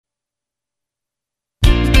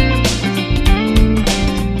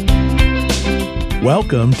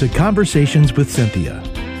Welcome to Conversations with Cynthia.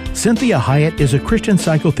 Cynthia Hiett is a Christian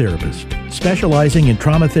psychotherapist specializing in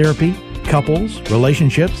trauma therapy, couples,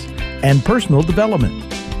 relationships, and personal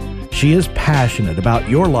development. She is passionate about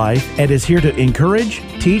your life and is here to encourage,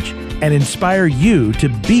 teach, and inspire you to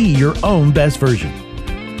be your own best version.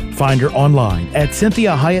 Find her online at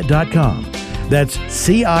CynthiaHiett.com. That's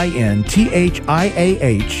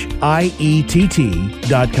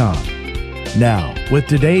CynthiaHiett.com. Now, with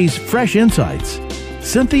today's fresh insights,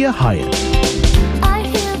 Cynthia Hiett.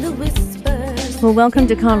 Well, welcome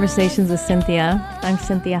to Conversations with Cynthia. I'm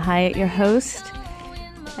Cynthia Hiett, your host,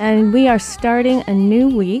 and we are starting a new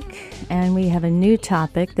week, and we have a new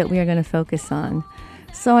topic that we are going to focus on.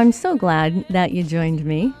 So I'm so glad that you joined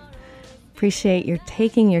me. Appreciate your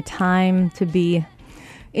taking your time to be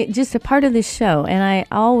just a part of this show, and I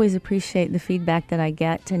always appreciate the feedback that I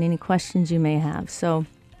get and any questions you may have. So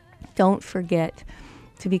don't forget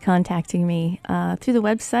to be contacting me through the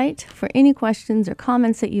website for any questions or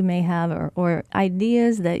comments that you may have or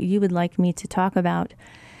ideas that you would like me to talk about.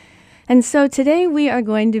 And so today we are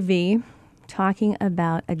going to be talking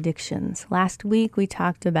about addictions. Last week we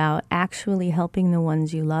talked about actually helping the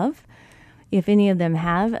ones you love. If any of them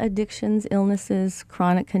have addictions, illnesses,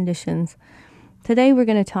 chronic conditions. Today we're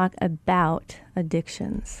going to talk about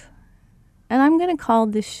addictions. And I'm going to call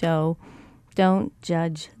this show Don't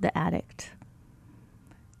Judge the Addict.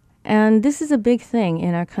 And this is a big thing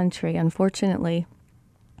in our country. Unfortunately,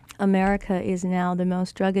 America is now the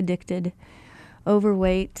most drug-addicted,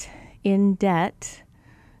 overweight, in debt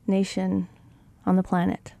nation on the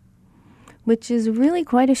planet, which is really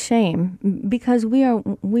quite a shame because we are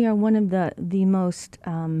one of the most,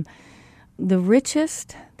 the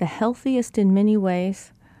richest, the healthiest in many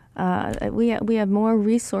ways. We have more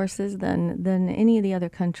resources than any of the other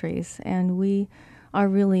countries, and we are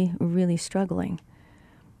really, really struggling.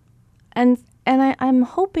 And I'm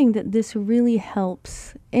hoping that this really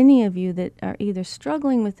helps any of you that are either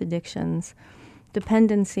struggling with addictions,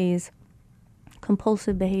 dependencies,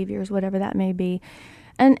 compulsive behaviors, whatever that may be,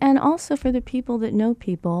 and also for the people that know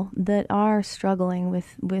people that are struggling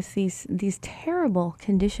with these terrible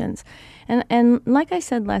conditions. And like I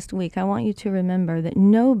said last week, I want you to remember that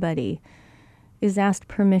nobody is asked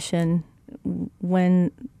permission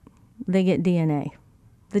when they get DNA.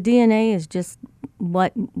 The DNA is just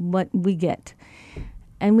what we get.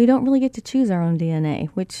 And we don't really get to choose our own DNA,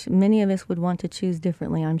 which many of us would want to choose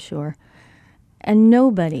differently, I'm sure. And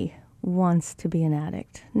nobody wants to be an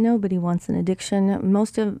addict. Nobody wants an addiction. The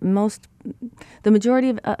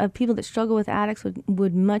majority of people that struggle with addicts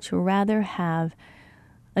would much rather have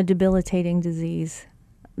a debilitating disease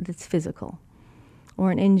that's physical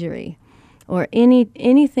or an injury or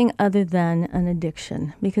anything other than an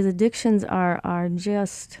addiction, because addictions are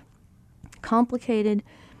just complicated,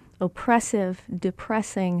 oppressive,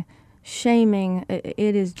 depressing, shaming.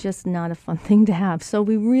 It is just not a fun thing to have. So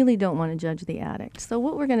we really don't want to judge the addict. So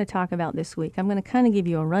what we're going to talk about this week, I'm going to kind of give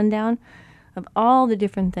you a rundown of all the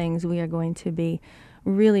different things we are going to be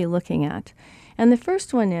really looking at. And the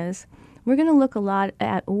first one is we're going to look a lot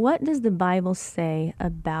at what does the Bible say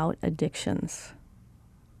about addictions?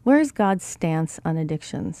 Where is God's stance on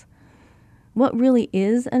addictions? What really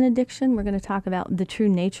is an addiction? We're going to talk about the true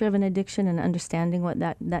nature of an addiction and understanding what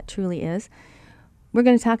that truly is. We're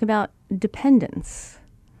going to talk about dependence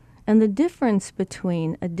and the difference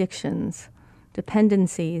between addictions,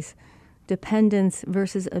 dependencies, dependence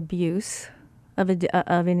versus abuse of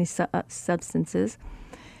any substances.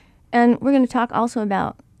 And we're going to talk also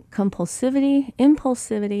about compulsivity,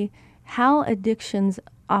 impulsivity, how addictions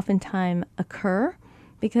oftentimes occur,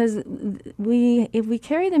 because if we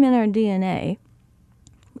carry them in our DNA,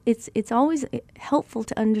 it's always helpful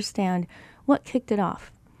to understand what kicked it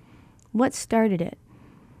off, what started it.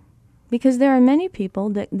 Because there are many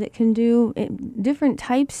people that can do different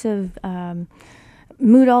types of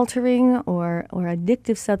mood-altering or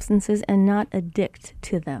addictive substances and not addict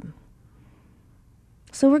to them.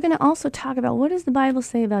 So we're going to also talk about what does the Bible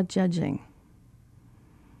say about judging.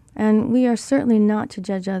 And we are certainly not to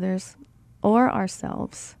judge others or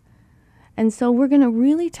ourselves. And so we're going to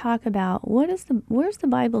really talk about where's the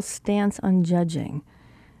Bible's stance on judging,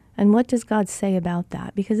 and what does God say about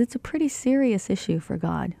that? Because it's a pretty serious issue for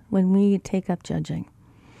God when we take up judging.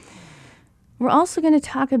 We're also going to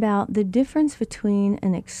talk about the difference between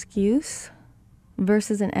an excuse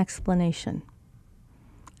versus an explanation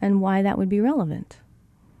and why that would be relevant.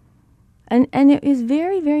 And it is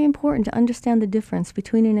very, very important to understand the difference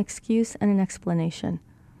between an excuse and an explanation,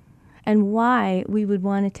 and why we would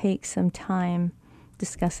want to take some time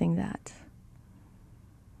discussing that.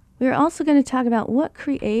 We are also going to talk about what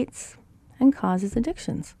creates and causes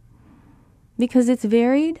addictions. because it's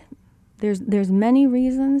varied. There's many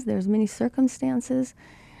reasons, there's many circumstances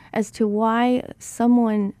as to why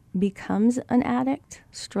someone becomes an addict,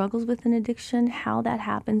 struggles with an addiction, how that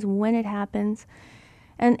happens, when it happens,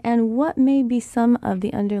 and what may be some of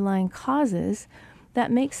the underlying causes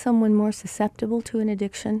that make someone more susceptible to an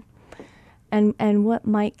addiction, and what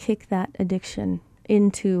might kick that addiction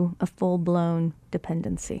into a full-blown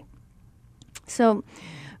dependency. So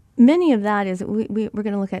many of that is, we're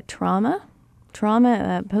going to look at trauma.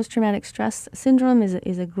 Post-traumatic stress syndrome is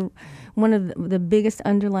one of the biggest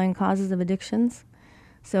underlying causes of addictions.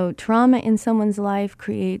 So trauma in someone's life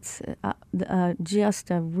creates just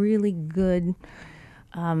a really good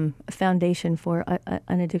foundation for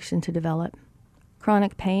an addiction to develop.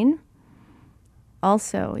 Chronic pain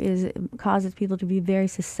also causes people to be very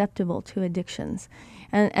susceptible to addictions.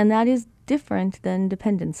 And that is different than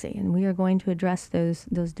dependency, and we are going to address those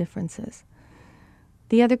differences.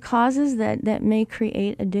 The other causes that may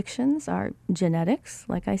create addictions are genetics.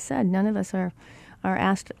 Like I said, none of us are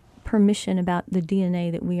asked permission about the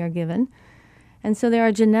DNA that we are given. And so there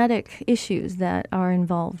are genetic issues that are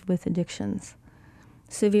involved with addictions.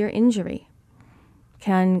 Severe injury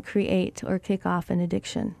can create or kick off an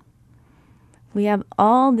addiction. We have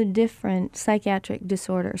all the different psychiatric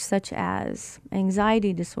disorders, such as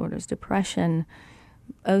anxiety disorders, depression,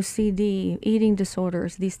 OCD, eating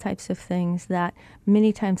disorders, these types of things that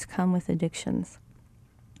many times come with addictions.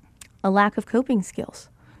 A lack of coping skills.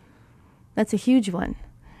 That's a huge one.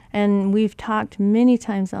 And we've talked many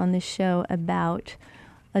times on this show about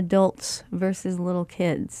adults versus little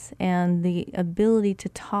kids and the ability to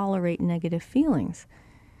tolerate negative feelings.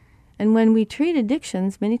 And when we treat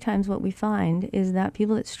addictions, many times what we find is that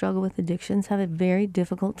people that struggle with addictions have a very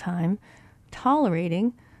difficult time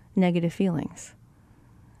tolerating negative feelings,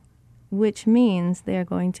 which means they're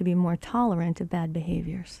going to be more tolerant of bad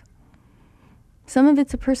behaviors. Some of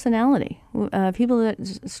it's a personality. People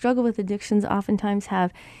that struggle with addictions oftentimes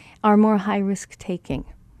are more high-risk taking.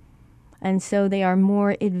 And so they are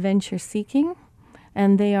more adventure-seeking,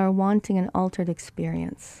 and they are wanting an altered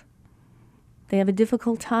experience. They have a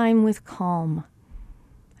difficult time with calm.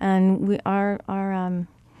 And our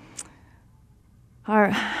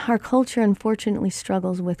culture, unfortunately,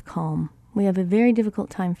 struggles with calm. We have a very difficult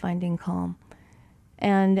time finding calm.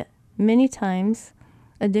 And many times,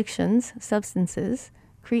 addictions, substances,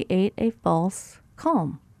 create a false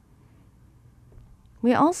calm.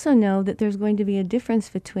 We also know that there's going to be a difference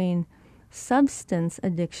between substance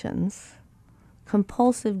addictions,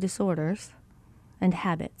 compulsive disorders, and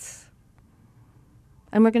habits.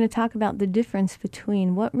 And we're going to talk about the difference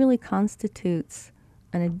between what really constitutes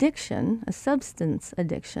an addiction, a substance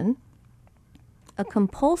addiction, a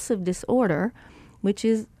compulsive disorder, which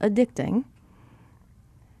is addicting,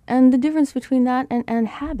 and the difference between that and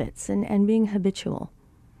habits and being habitual.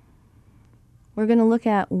 We're going to look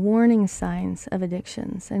at warning signs of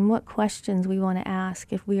addictions and what questions we want to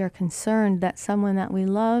ask if we are concerned that someone that we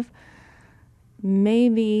love may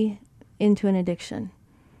be into an addiction.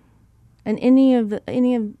 And any of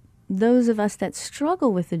those of us that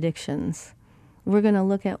struggle with addictions, we're going to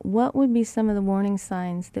look at what would be some of the warning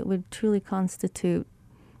signs that would truly constitute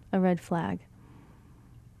a red flag.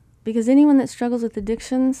 Because anyone that struggles with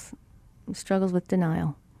addictions struggles with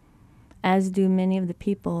denial, as do many of the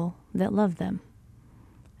people that love them.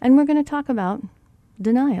 And we're going to talk about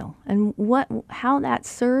denial and how that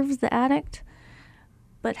serves the addict,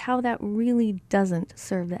 but how that really doesn't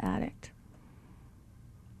serve the addict,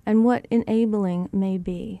 and what enabling may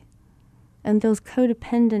be, and those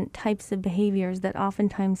codependent types of behaviors that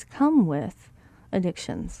oftentimes come with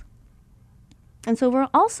addictions. And so we're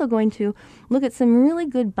also going to look at some really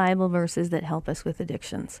good Bible verses that help us with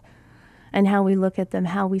addictions and how we look at them,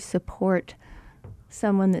 how we support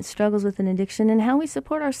someone that struggles with an addiction, and how we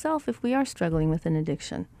support ourselves if we are struggling with an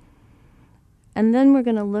addiction. And then we're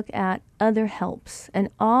going to look at other helps and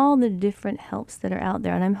all the different helps that are out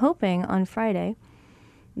there. And I'm hoping on Friday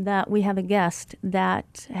that we have a guest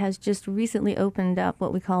that has just recently opened up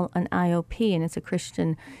what we call an IOP, and it's a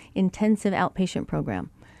Christian intensive outpatient program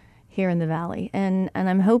here in the Valley. And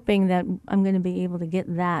I'm hoping that I'm going to be able to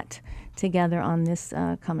get that together on this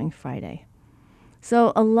coming Friday.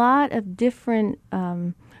 So a lot of different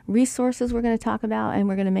resources we're going to talk about, and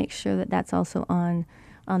we're going to make sure that that's also on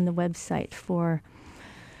the website for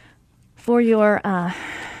your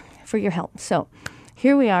help. So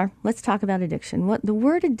here we are. Let's talk about addiction. The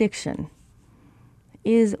word addiction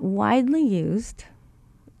is widely used,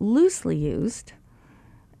 loosely used,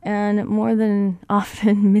 and more than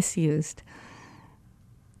often misused.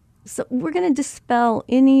 So we're going to dispel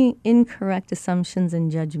any incorrect assumptions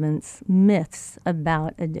and judgments, myths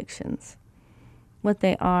about addictions. what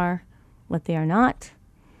they are not.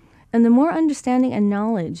 And the more understanding and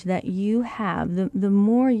knowledge that you have, the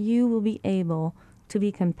more you will be able to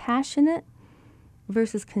be compassionate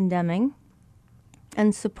versus condemning,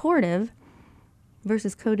 and supportive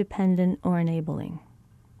versus codependent or enabling.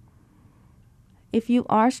 If you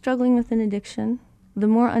are struggling with an addiction, the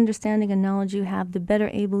more understanding and knowledge you have, the better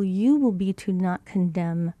able you will be to not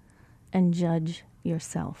condemn and judge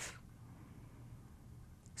yourself.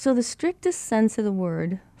 So the strictest sense of the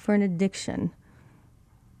word for an addiction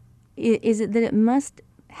is that it must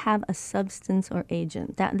have a substance or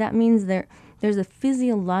agent. That means there's a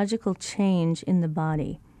physiological change in the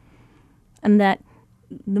body. And that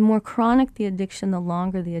the more chronic the addiction, the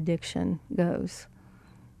longer the addiction goes.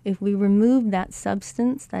 If we remove that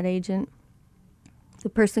substance, that agent, the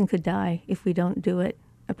person could die if we don't do it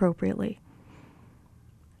appropriately.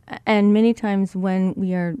 And many times when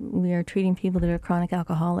we are treating people that are chronic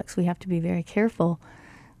alcoholics, we have to be very careful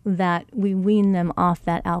that we wean them off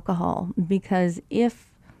that alcohol, because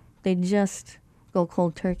if they just go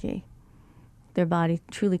cold turkey, their body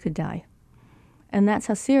truly could die. And that's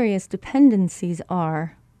how serious dependencies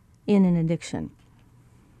are in an addiction.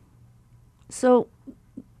 So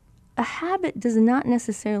a habit does not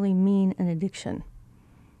necessarily mean an addiction.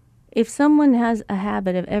 If someone has a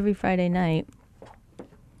habit of every Friday night,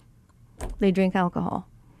 they drink alcohol,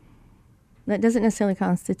 that doesn't necessarily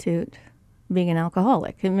constitute being an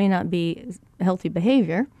alcoholic. It may not be healthy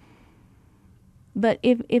behavior, but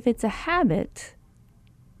if it's a habit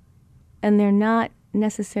and they're not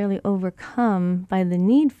necessarily overcome by the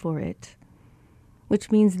need for it,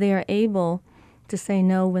 which means they are able to say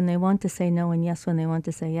no when they want to say no and yes when they want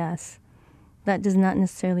to say yes, that does not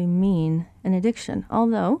necessarily mean an addiction.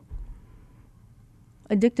 Although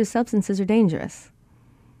addictive substances are dangerous.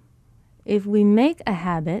 If we make a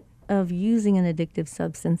habit of using an addictive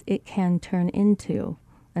substance, it can turn into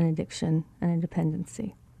an addiction and a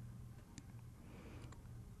dependency.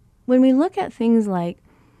 When we look at things like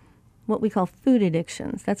what we call food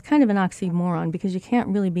addictions, that's kind of an oxymoron, because you can't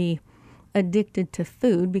really be addicted to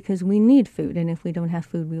food because we need food, and if we don't have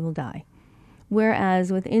food, we will die.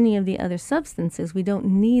 Whereas with any of the other substances, we don't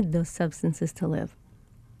need those substances to live.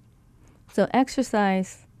 So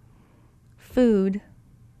exercise, food,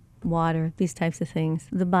 water, these types of things,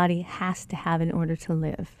 the body has to have in order to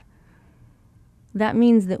live. That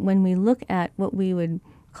means that when we look at what we would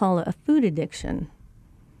call a food addiction,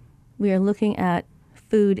 we are looking at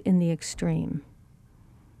food in the extreme.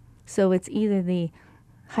 So it's either the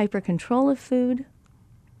hyper-control of food,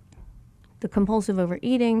 the compulsive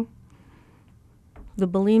overeating, the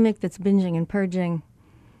bulimic that's binging and purging.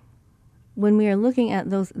 When we are looking at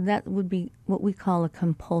those, that would be what we call a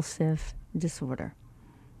compulsive disorder.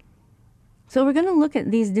 So we're going to look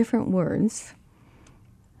at these different words.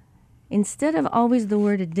 Instead of always the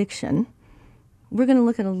word addiction, we're going to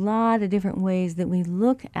look at a lot of different ways that we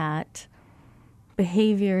look at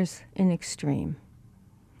behaviors in extreme.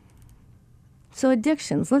 So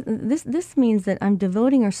addictions, this means that I'm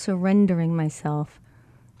devoting or surrendering myself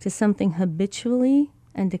to something habitually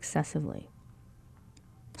and excessively.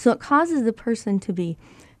 So it causes the person to be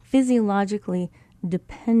physiologically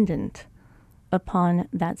dependent upon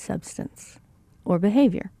that substance or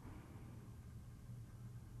behavior.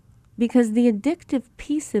 Because the addictive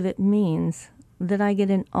piece of it means that I get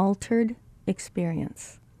an altered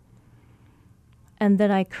experience, and that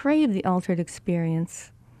I crave the altered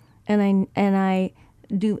experience, and I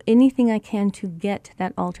do anything I can to get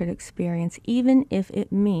that altered experience, even if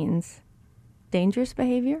it means dangerous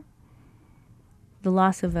behavior, the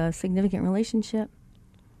loss of a significant relationship,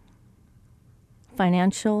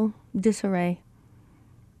 financial disarray.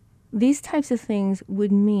 These types of things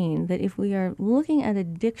would mean that if we are looking at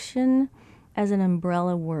addiction as an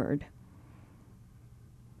umbrella word,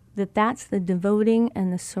 that's the devoting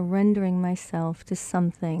and the surrendering myself to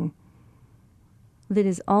something that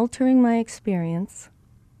is altering my experience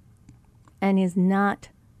and is not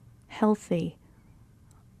healthy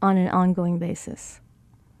on an ongoing basis.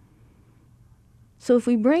 So if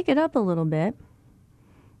we break it up a little bit,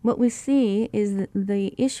 what we see is that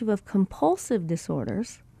the issue of compulsive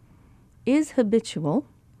disorders is habitual,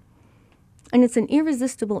 and it's an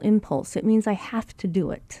irresistible impulse. It means I have to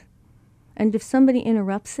do it. And if somebody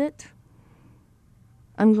interrupts it,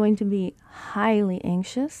 I'm going to be highly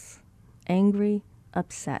anxious, angry,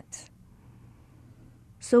 upset.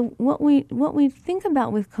 So what we think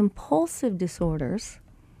about with compulsive disorders,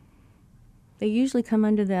 they usually come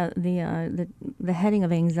under the heading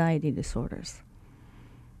of anxiety disorders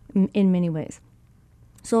in many ways.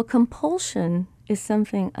 So a compulsion is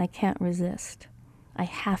something I can't resist. I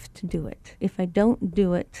have to do it. If I don't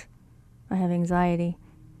do it, I have anxiety,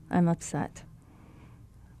 I'm upset.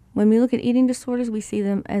 When we look at eating disorders, we see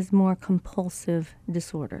them as more compulsive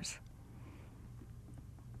disorders.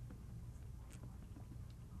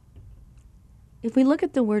 If we look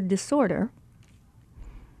at the word disorder,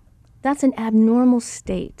 that's an abnormal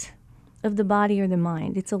state of the body or the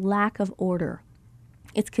mind. It's a lack of order.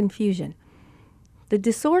 It's confusion. The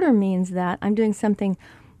disorder means that I'm doing something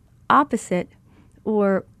opposite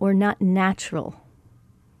or not natural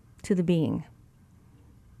to the being.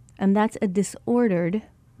 And that's a disordered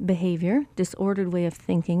behavior, disordered way of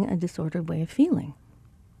thinking, a disordered way of feeling.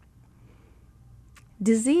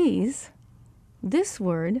 Disease, this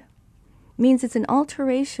word, means it's an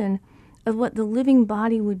alteration of what the living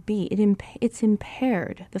body would be. It's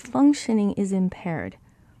impaired. The functioning is impaired.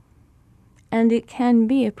 And it can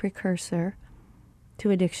be a precursor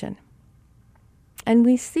to addiction. And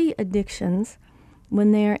we see addictions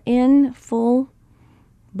when they are in full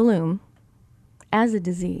bloom as a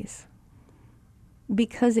disease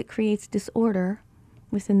because it creates disorder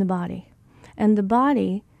within the body. And the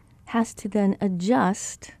body has to then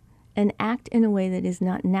adjust and act in a way that is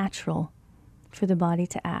not natural for the body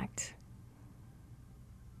to act.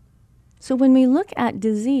 So when we look at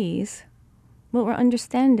disease, what we're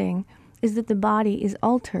understanding is that the body is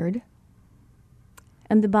altered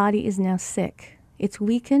and the body is now sick. It's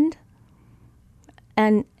weakened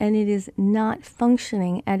and it is not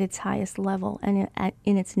functioning at its highest level and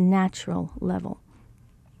in its natural level.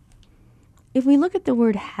 If we look at the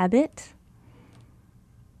word habit,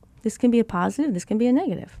 this can be a positive, this can be a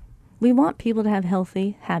negative. We want people to have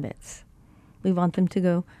healthy habits. We want them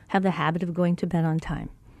to have the habit of going to bed on time,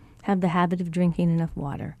 have the habit of drinking enough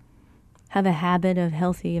water, have a habit of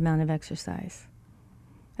healthy amount of exercise.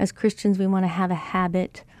 As Christians, we want to have a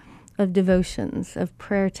habit of devotions, of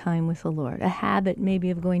prayer time with the Lord, a habit maybe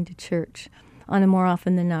of going to church on a more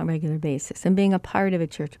often than not regular basis and being a part of a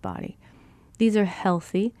church body. These are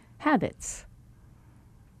healthy habits.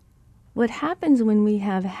 What happens when we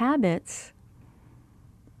have habits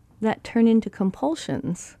that turn into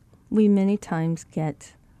compulsions, we many times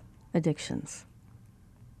get addictions.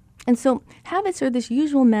 And so habits are this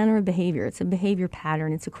usual manner of behavior. It's a behavior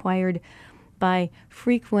pattern. It's acquired by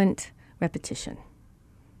frequent repetition.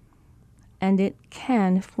 And it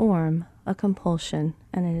can form a compulsion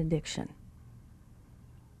and an addiction.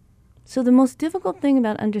 So the most difficult thing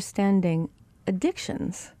about understanding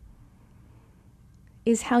addictions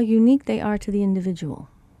is how unique they are to the individual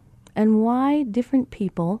and why different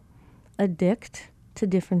people addict to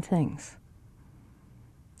different things.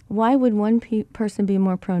 Why would one person be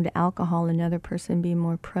more prone to alcohol, another person be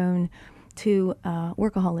more prone to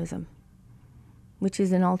workaholism, which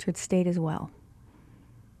is an altered state as well?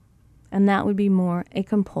 And that would be more a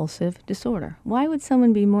compulsive disorder. Why would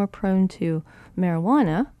someone be more prone to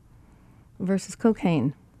marijuana versus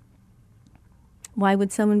cocaine? Why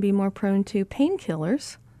would someone be more prone to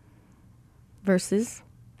painkillers versus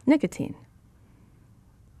nicotine?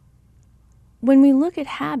 When we look at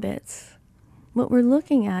habits, what we're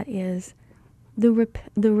looking at is the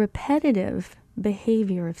repetitive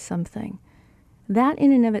behavior of something. That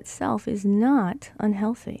in and of itself is not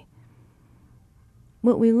unhealthy.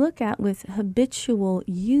 What we look at with habitual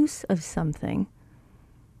use of something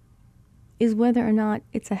is whether or not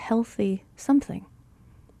it's a healthy something.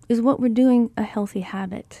 Is what we're doing a healthy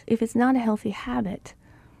habit? If it's not a healthy habit,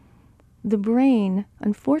 the brain,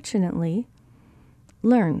 unfortunately,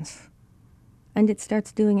 learns, and it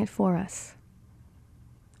starts doing it for us.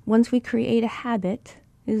 Once we create a habit,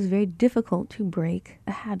 it is very difficult to break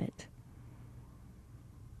a habit.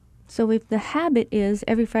 So if the habit is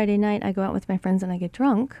every Friday night I go out with my friends and I get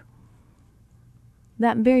drunk,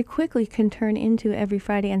 that very quickly can turn into every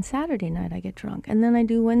Friday and Saturday night I get drunk, and then I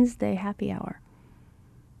do Wednesday happy hour.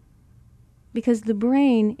 Because the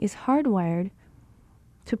brain is hardwired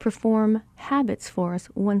to perform habits for us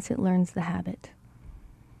once it learns the habit.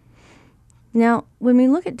 Now, when we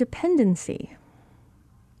look at dependency,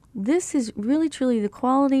 this is really truly the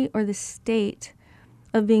quality or the state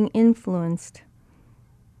of being influenced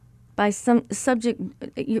by some subject.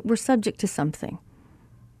 We're subject to something.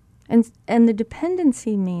 And the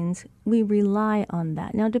dependency means we rely on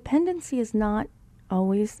that. Now, dependency is not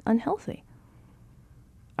always unhealthy.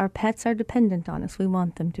 Our pets are dependent on us. We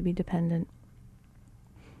want them to be dependent.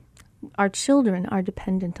 Our children are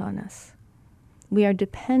dependent on us. We are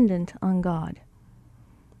dependent on God.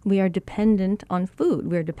 We are dependent on food.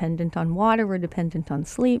 We're dependent on water. We're dependent on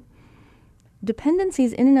sleep.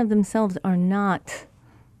 Dependencies in and of themselves are not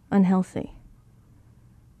unhealthy.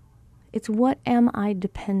 It's what am I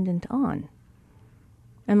dependent on?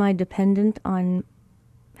 Am I dependent on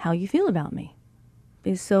how you feel about me?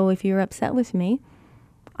 So if you're upset with me,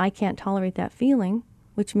 I can't tolerate that feeling,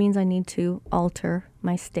 which means I need to alter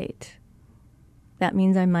my state. That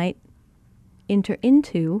means I might enter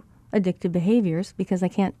into addictive behaviors because I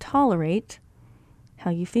can't tolerate how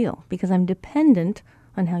you feel, because I'm dependent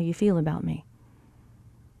on how you feel about me.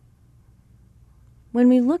 When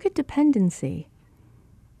we look at dependency,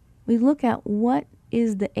 we look at what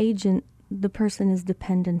is the agent the person is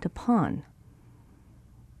dependent upon.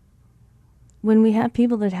 When we have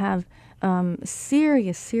people that have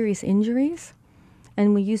serious injuries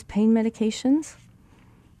and we use pain medications,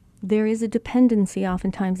 there is a dependency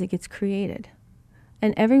oftentimes that gets created.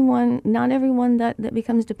 And not everyone that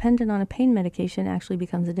becomes dependent on a pain medication actually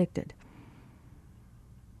becomes addicted.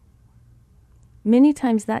 Many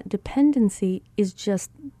times that dependency is just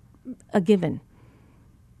a given.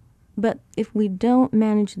 But if we don't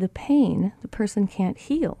manage the pain, the person can't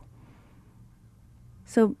heal.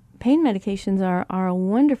 So pain medications are a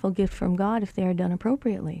wonderful gift from God if they are done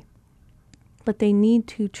appropriately. But they need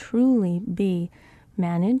to truly be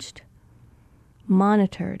managed,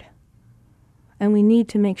 monitored. And we need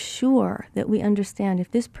to make sure that we understand if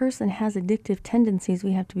this person has addictive tendencies,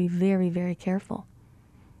 we have to be very, very careful,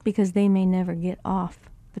 because they may never get off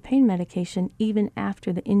the pain medication even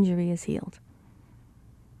after the injury is healed.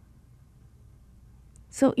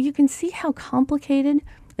 So you can see how complicated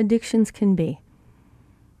addictions can be,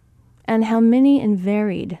 and how many and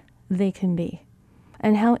varied they can be,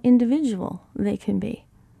 and how individual they can be,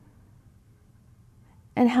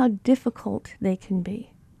 and how difficult they can be.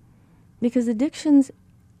 Because addictions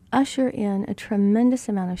usher in a tremendous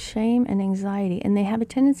amount of shame and anxiety, and they have a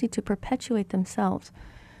tendency to perpetuate themselves.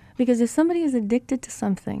 Because if somebody is addicted to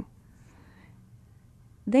something,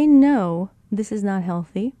 they know this is not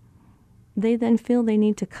healthy. They then feel they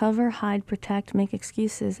need to cover, hide, protect, make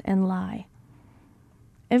excuses, and lie.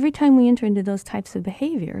 Every time we enter into those types of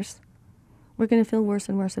behaviors, we're going to feel worse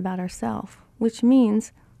and worse about ourselves, which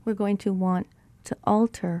means we're going to want to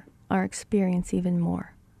alter our experience even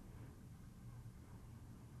more.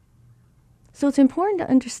 So it's important to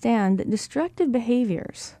understand that destructive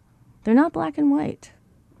behaviors, they're not black and white.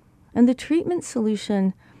 And the treatment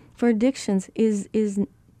solution for addictions is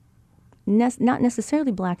not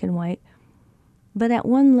necessarily black and white, but at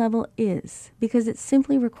one level is, because it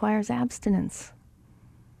simply requires abstinence.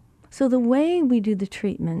 So the way we do the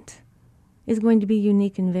treatment is going to be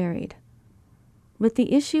unique and varied. But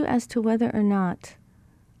the issue as to whether or not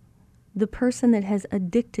the person that has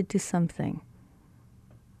addicted to something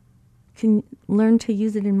can learn to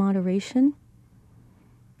use it in moderation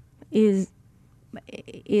is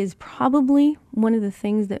probably one of the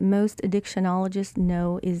things that most addictionologists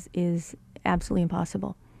know is absolutely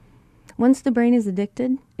impossible. Once the brain is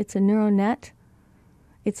addicted, it's a neural net.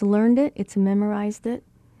 It's learned it, it's memorized it.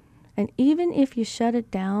 And even if you shut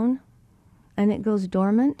it down and it goes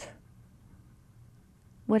dormant,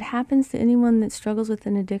 what happens to anyone that struggles with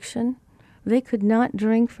an addiction, they could not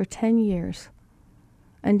drink for 10 years.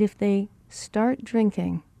 And if they start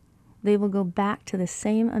drinking, they will go back to the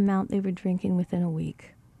same amount they were drinking within a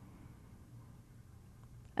week.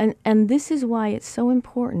 And this is why it's so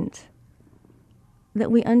important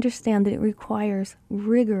that we understand that it requires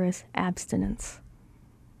rigorous abstinence.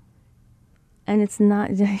 And it's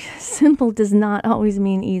not, simple does not always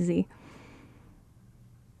mean easy.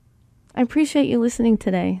 I appreciate you listening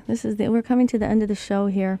today. We're coming to the end of the show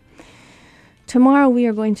here. Tomorrow we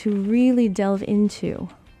are going to really delve into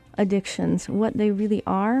addictions, what they really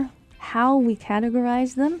are, how we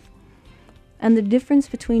categorize them, and the difference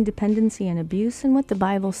between dependency and abuse, and what the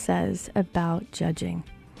Bible says about judging.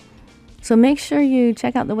 So make sure you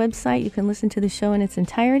check out the website. You can listen to the show in its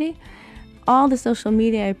entirety. All the social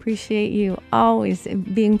media, I appreciate you always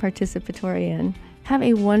being participatory in. Have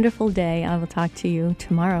a wonderful day. I will talk to you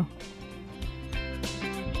tomorrow.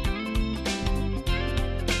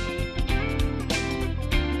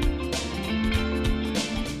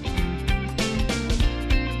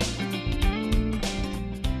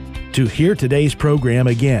 To hear today's program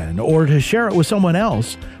again or to share it with someone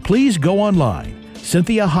else, please go online,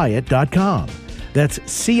 CynthiaHiett.com. That's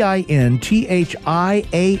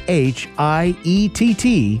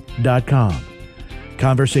CynthiaHiett.com.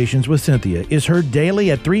 Conversations with Cynthia is heard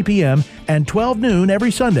daily at 3 p.m. and 12 noon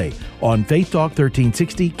every Sunday on Faith Talk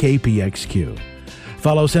 1360 KPXQ.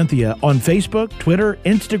 Follow Cynthia on Facebook, Twitter,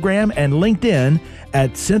 Instagram, and LinkedIn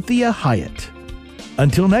at Cynthia Hiett.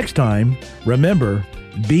 Until next time, remember,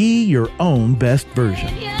 be your own best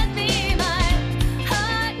version.